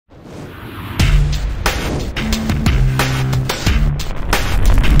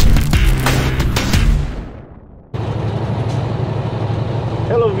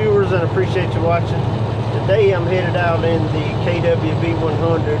viewers, and appreciate you watching. Today I'm headed out in the KWB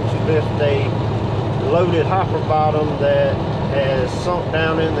 100 to lift a loaded hopper bottom that has sunk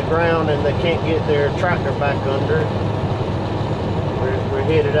down in the ground and they can't get their tractor back under it. We're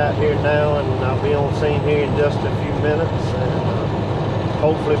headed out here now, and I'll be on scene here in just a few minutes, and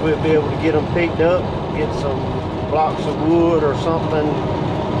hopefully we'll be able to get them picked up, get some blocks of wood or something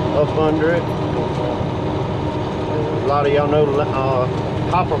up under it. A lot of y'all know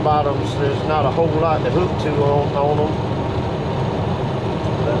hopper bottoms, there's not a whole lot to hook to on them,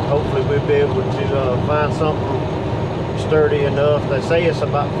 but hopefully we'll be able to find something sturdy enough. They say it's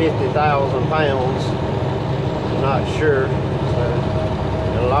about 50,000 pounds. I'm not sure. So,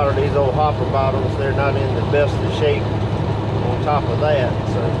 and a lot of these old hopper bottoms, they're not in the best of shape on top of that.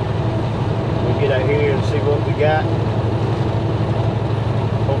 So we'll get out here and see what we got.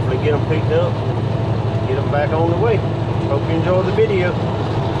 Hopefully get them picked up and get them back on the way. Hope you enjoy the video.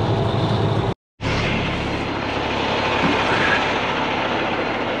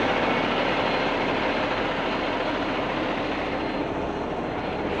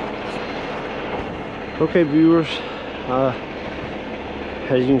 Okay, viewers,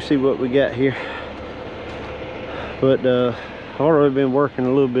 as you can see what we got here, but I've already been working a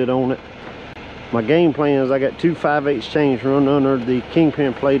little bit on it. My game plan is I got two 5/8 chains run under the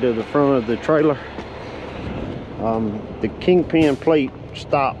kingpin plate of the front of the trailer. The kingpin plate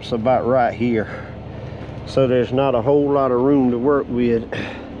stops about right here, so there's not a whole lot of room to work with,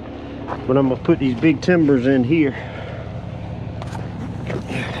 but I'm gonna put these big timbers in here.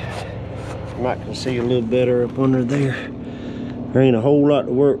 Might can see a little better up under there. There ain't a whole lot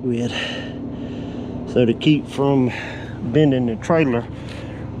to work with, so to keep from bending the trailer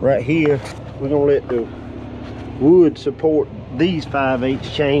right here, we're gonna let the wood support these 5/8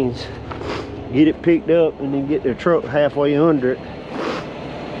 chains, get it picked up, and then get the truck halfway under it,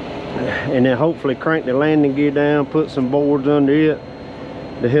 and then hopefully crank the landing gear down, put some boards under it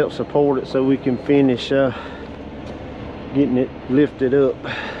to help support it so we can finish getting it lifted up.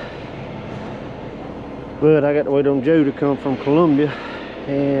 But I got to wait on Joe to come from Columbia,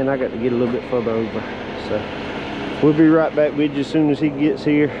 and I got to get a little bit further over. So we'll be right back with you as soon as he gets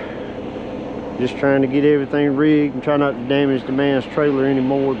here. Just trying to get everything rigged and try not to damage the man's trailer any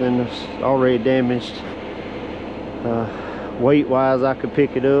more than it's already damaged. Weight wise I could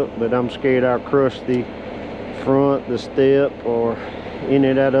pick it up, but I'm scared I'll crush the front, the step, or any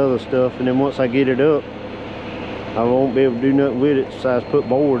of that other stuff. And then once I get it up, I won't be able to do nothing with it besides put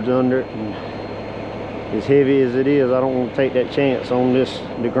boards under it. And as heavy as it is, I don't want to take that chance on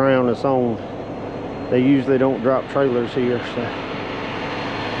the ground it's on. They usually don't drop trailers here, so.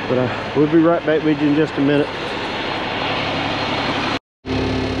 But we'll be right back with you in just a minute.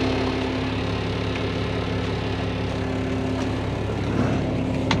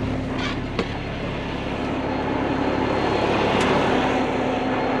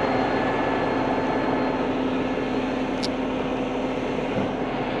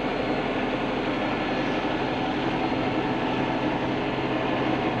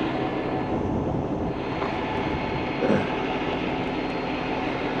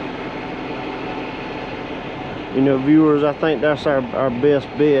 You know, viewers, I think that's our best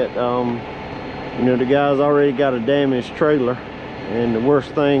bet. You know, the guy's already got a damaged trailer, and the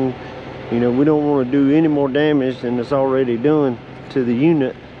worst thing, you know, we don't want to do any more damage than it's already done to the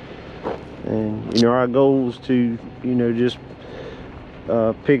unit. And you know, our goal is to, you know, just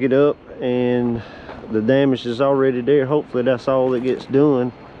pick it up, and the damage is already there. Hopefully that's all that gets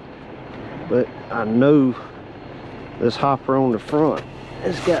done. But I know this hopper on the front,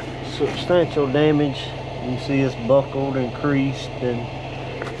 it's got substantial damage. You can see it's buckled and creased, and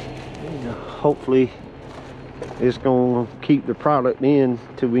you know, hopefully it's gonna keep the product in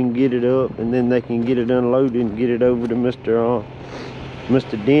till we can get it up, and then they can get it unloaded and get it over to Mr.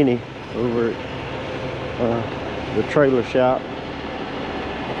 Denny over at the trailer shop.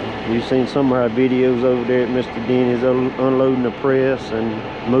 You've seen some of our videos over there at Mr. Denny's unloading the press and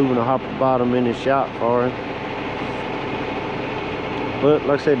moving a hopper bottom in his shop for him. But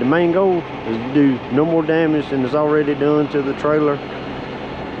like I said, the main goal is to do no more damage than is already done to the trailer,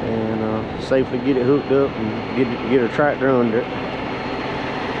 and safely get it hooked up and get a tractor under it.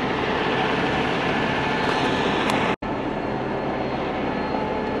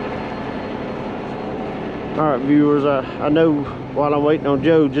 All right, viewers, I know while I'm waiting on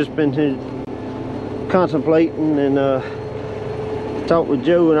Joe, just been contemplating and talked with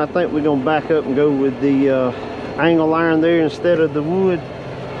Joe, and I think we're gonna back up and go with the angle iron there instead of the wood,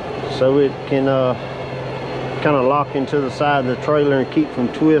 so it can kind of lock into the side of the trailer and keep from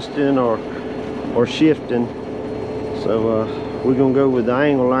twisting or shifting. So we're gonna go with the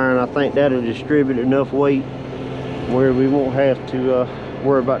angle iron. I think that'll distribute enough weight where we won't have to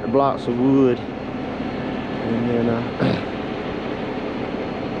worry about the blocks of wood. And then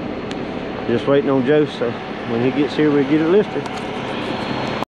just waiting on Joe, so when he gets here we'll get it lifted.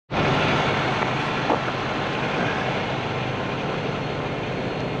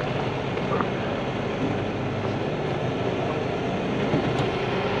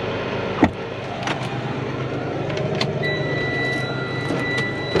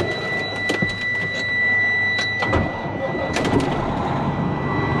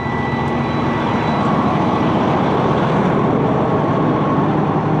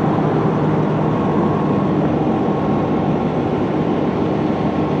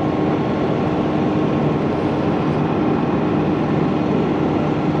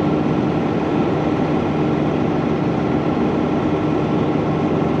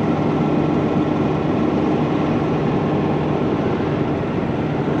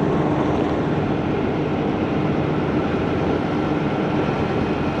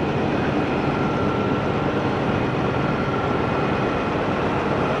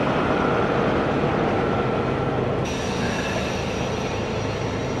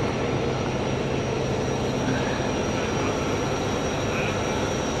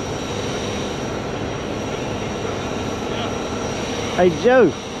 Hey Joe.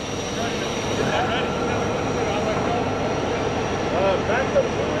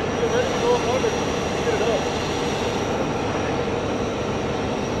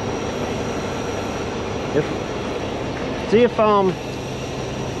 See if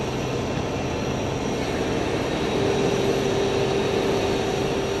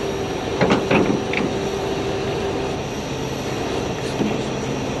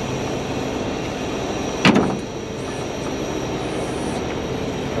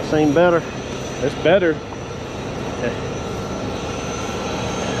seen better. It's better.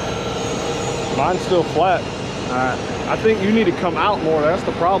 Mine's still flat. Alright. I think you need to come out more. That's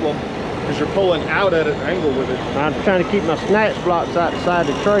the problem. Because you're pulling out at an angle with it. I'm trying to keep my snatch blocks outside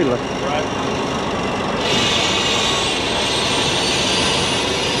the trailer. Right.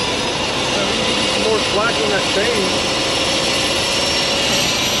 Some more slack on that chain.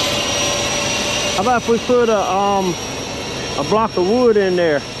 How about if we put a block of wood in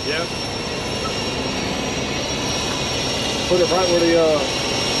there? Yeah. Put it right where the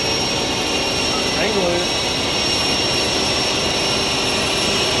angle is.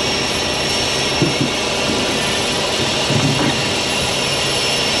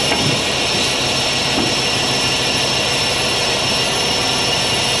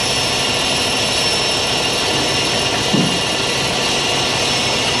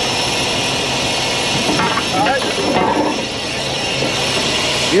 All right.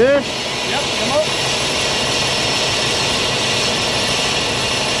 Good? Yep, come up.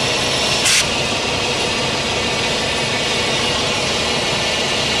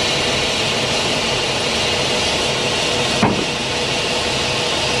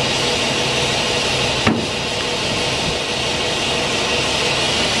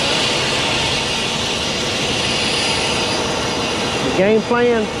 The game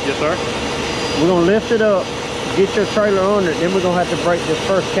plan? Yes, sir. We're gonna lift it up, get your trailer under it, then we're gonna have to break this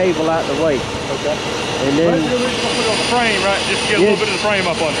first cable out the way. Okay. And then Put it on the frame, right? Just get a little bit of the frame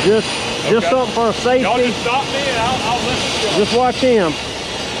up under. just something for safety. Y'all just stop me and I'll lift it. Just watch him.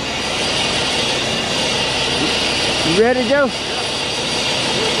 You ready, Joe?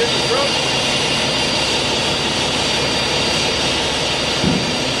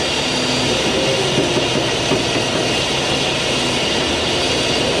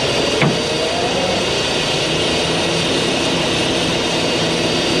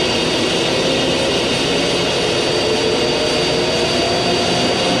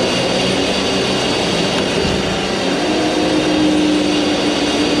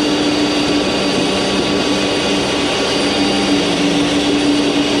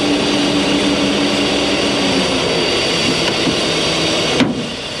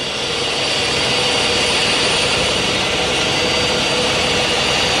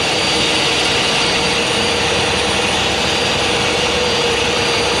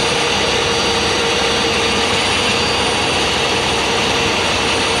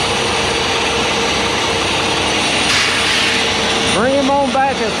 Bring him on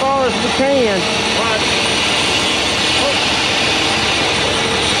back as far as we can. Right.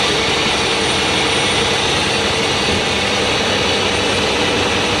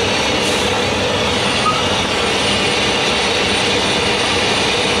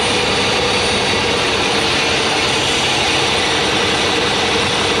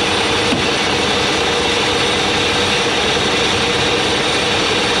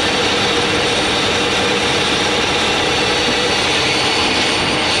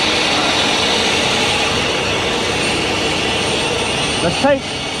 Let's take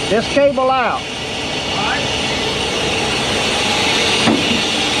this cable out.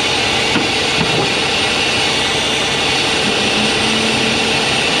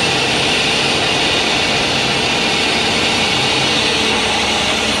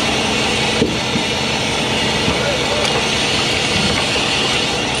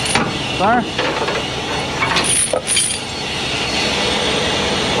 Sir?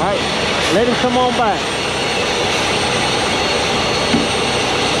 All right, let him come on back.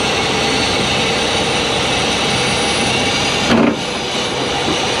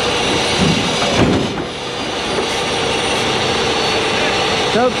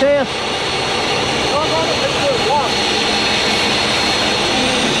 So test.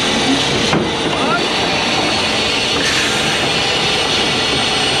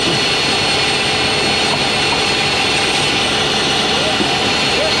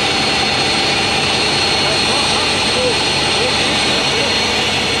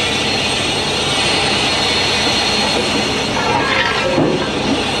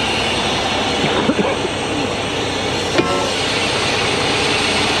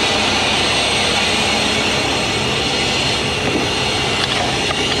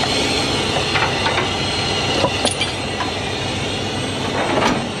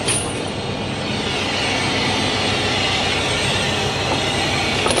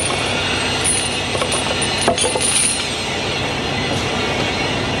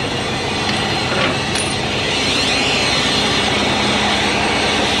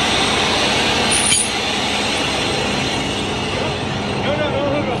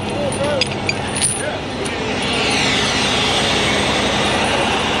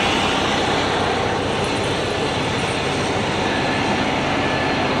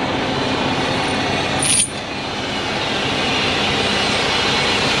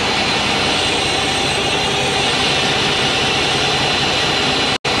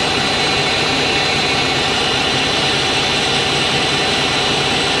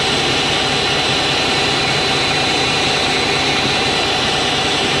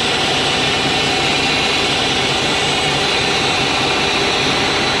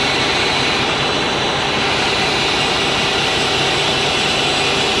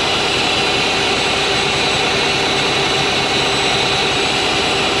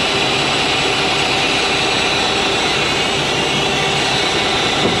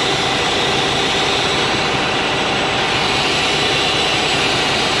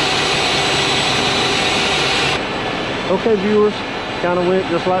 Okay viewers, kind of went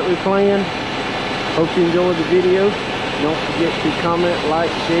just like we planned. Hope you enjoyed the video. Don't forget to comment, like,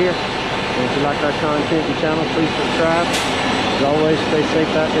 share. And if you like our content and channel, please subscribe. As always, stay safe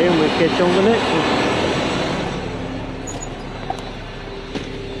out there and we'll catch you on the next one.